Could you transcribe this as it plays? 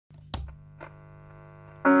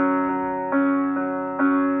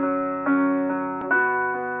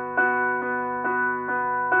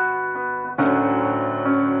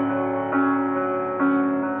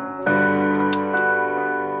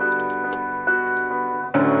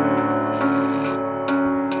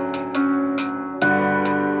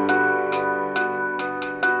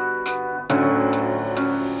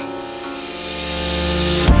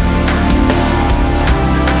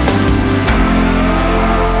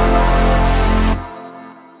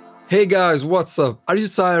Hey guys, what's up? Are you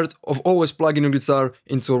tired of always plugging your guitar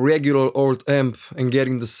into a regular old amp and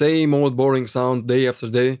getting the same old boring sound day after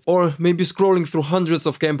day? Or maybe scrolling through hundreds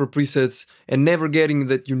of camper presets and never getting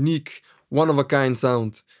that unique, one-of-a-kind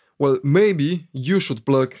sound? Well, maybe you should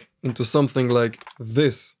plug into something like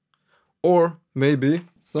this. Or maybe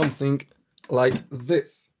something like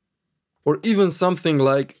this. Or even something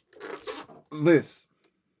like this.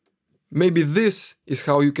 Maybe this is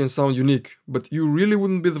how you can sound unique, but you really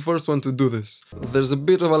wouldn't be the first one to do this. There's a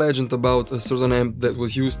bit of a legend about a certain amp that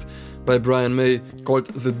was used by Brian May called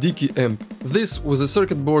the Dickey amp. This was a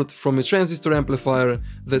circuit board from a transistor amplifier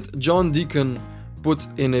that John Deacon put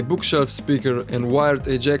in a bookshelf speaker and wired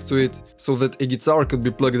a jack to it so that a guitar could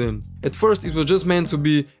be plugged in. At first it was just meant to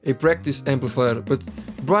be a practice amplifier, but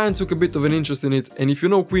Brian took a bit of an interest in it, and if you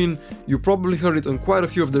know Queen, you probably heard it on quite a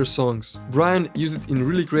few of their songs. Brian used it in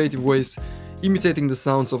really creative ways, imitating the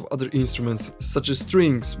sounds of other instruments, such as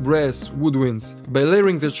strings, brass, woodwinds. By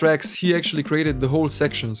layering the tracks, he actually created the whole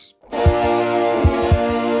sections.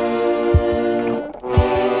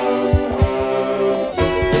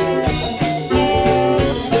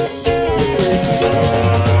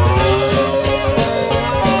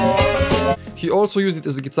 He also used it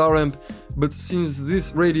as a guitar amp, but since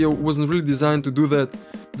this radio wasn't really designed to do that,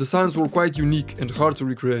 the sounds were quite unique and hard to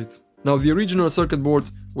recreate. Now, the original circuit board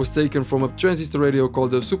was taken from a transistor radio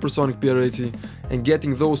called the Supersonic PR80, and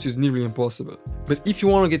getting those is nearly impossible. But if you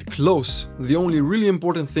want to get close, the only really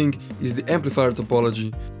important thing is the amplifier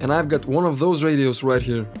topology, and I've got one of those radios right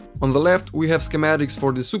here. On the left we have schematics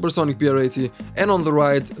for the Supersonic PR80, and on the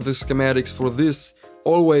right the schematics for this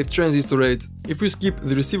all-wave transistor 8. If we skip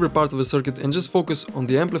the receiver part of the circuit and just focus on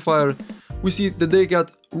the amplifier, we see that they got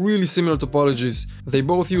really similar topologies. They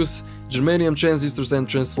both use germanium transistors and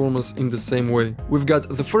transformers in the same way. We've got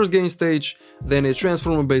the first gain stage, then a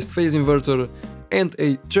transformer-based phase inverter, and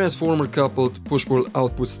a transformer-coupled push-pull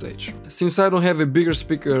output stage. Since I don't have a bigger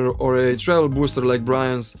speaker or a treble booster like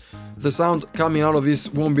Brian's, the sound coming out of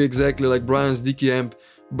this won't be exactly like Brian's Dickey amp,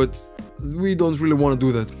 but we don't really want to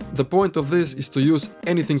do that. The point of this is to use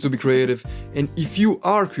anything to be creative, and if you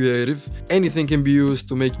are creative, anything can be used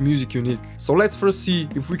to make music unique. So let's first see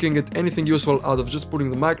if we can get anything useful out of just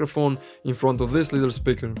putting the microphone in front of this little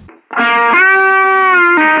speaker.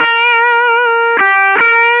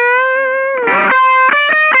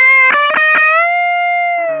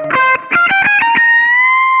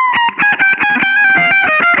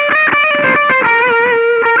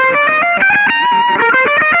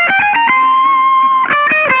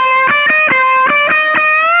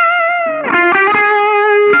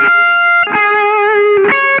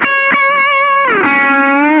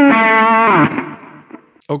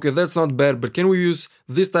 Okay, that's not bad, but can we use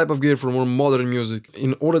this type of gear for more modern music?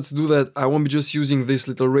 In order to do that, I won't be just using this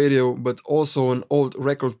little radio, but also an old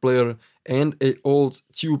record player and an old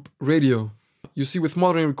tube radio. You see, with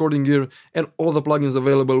modern recording gear and all the plugins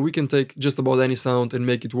available, we can take just about any sound and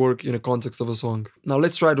make it work in the context of a song. Now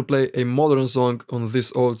let's try to play a modern song on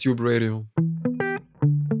this old tube radio.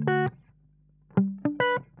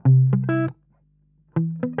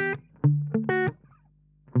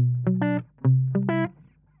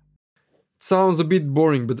 Sounds a bit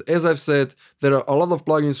boring, but as I've said, there are a lot of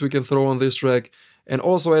plugins we can throw on this track, and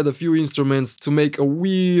also add a few instruments to make a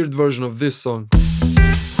weird version of this song.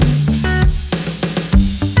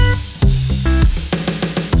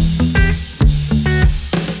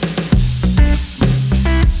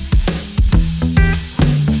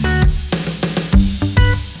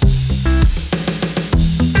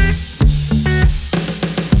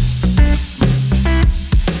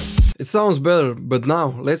 It sounds better, but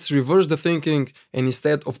now let's reverse the thinking, and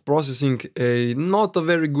instead of processing a not a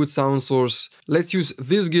very good sound source, let's use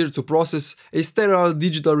this gear to process a sterile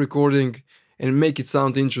digital recording and make it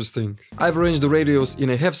sound interesting. I've arranged the radios in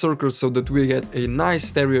a half circle so that we get a nice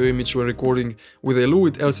stereo image when recording with a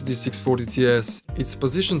Lewitt LCD 640 TS. It's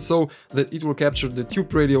positioned so that it will capture the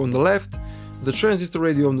tube radio on the left, the transistor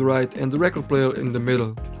radio on the right, and the record player in the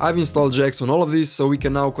middle. I've installed jacks on all of these, so we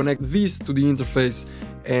can now connect these to the interface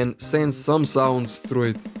and send some sounds through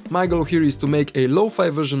it. My goal here is to make a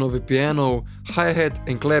lo-fi version of a piano, hi-hat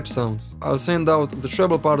and clap sounds. I'll send out the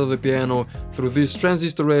treble part of the piano through this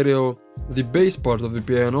transistor radio, the bass part of the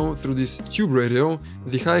piano through this tube radio,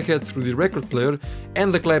 the hi-hat through the record player,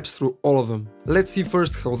 and the claps through all of them. Let's see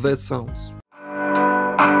first how that sounds.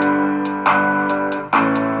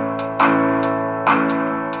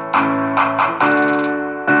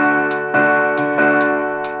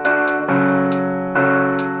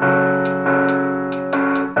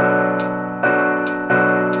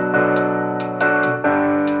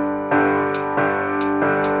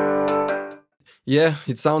 Yeah,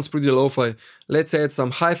 it sounds pretty lo-fi. Let's add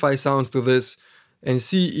some hi-fi sounds to this and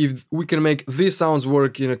see if we can make these sounds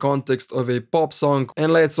work in a context of a pop song,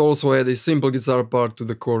 and let's also add a simple guitar part to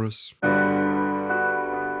the chorus.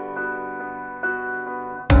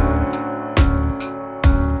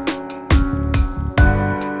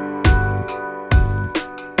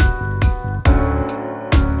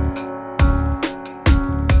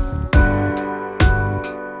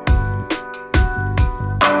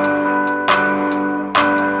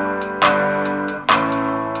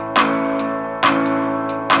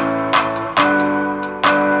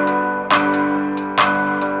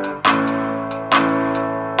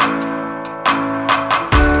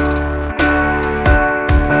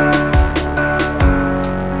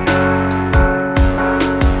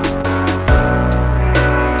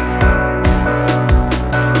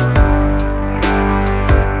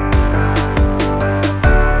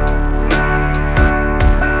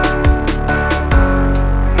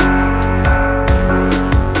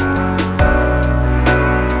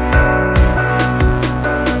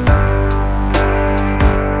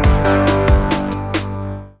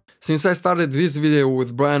 Since I started this video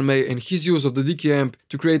with Brian May and his use of the DK amp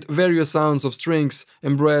to create various sounds of strings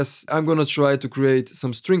and brass, I'm gonna try to create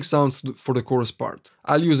some string sounds for the chorus part.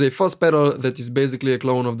 I'll use a fuzz pedal that is basically a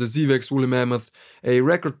clone of the ZVEX Woolly Mammoth, a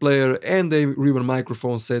record player and a ribbon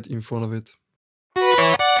microphone set in front of it.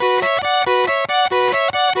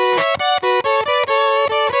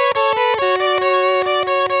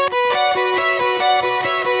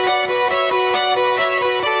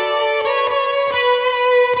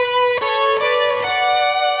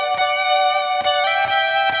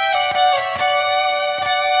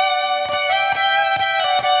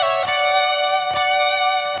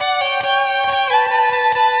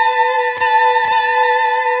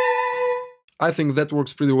 I think that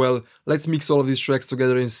works pretty well. Let's mix all of these tracks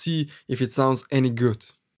together and see if it sounds any good.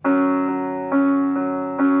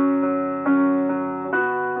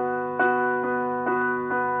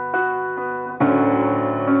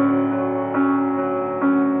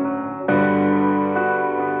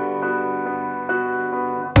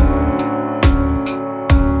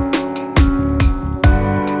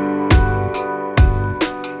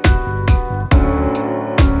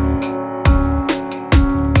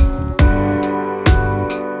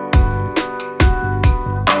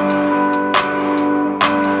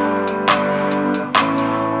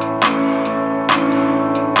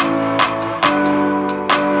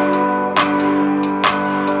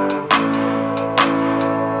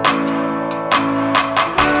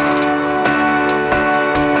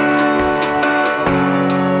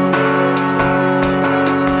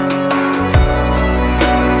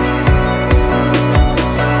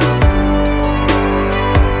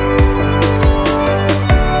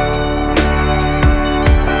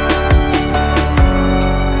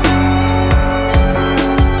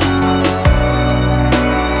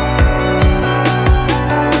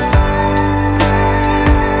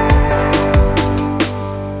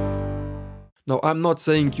 Now, I'm not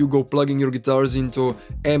saying you go plugging your guitars into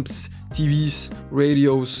amps, TVs,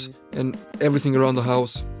 radios, and everything around the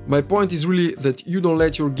house. My point is really that you don't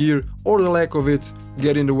let your gear or the lack of it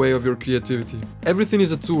get in the way of your creativity. Everything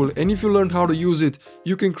is a tool, and if you learn how to use it,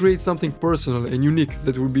 you can create something personal and unique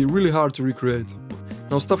that will be really hard to recreate.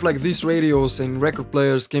 Now, stuff like these radios and record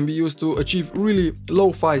players can be used to achieve really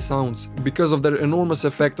lo-fi sounds because of their enormous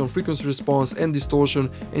effect on frequency response and distortion,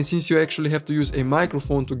 and since you actually have to use a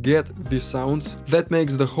microphone to get these sounds, that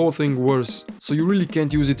makes the whole thing worse, so you really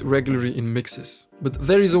can't use it regularly in mixes. But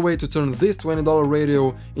there is a way to turn this $20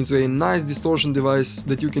 radio into a nice distortion device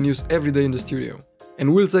that you can use every day in the studio.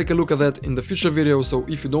 And we'll take a look at that in the future video, so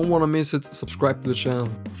if you don't want to miss it, subscribe to the channel.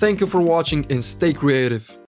 Thank you for watching and stay creative!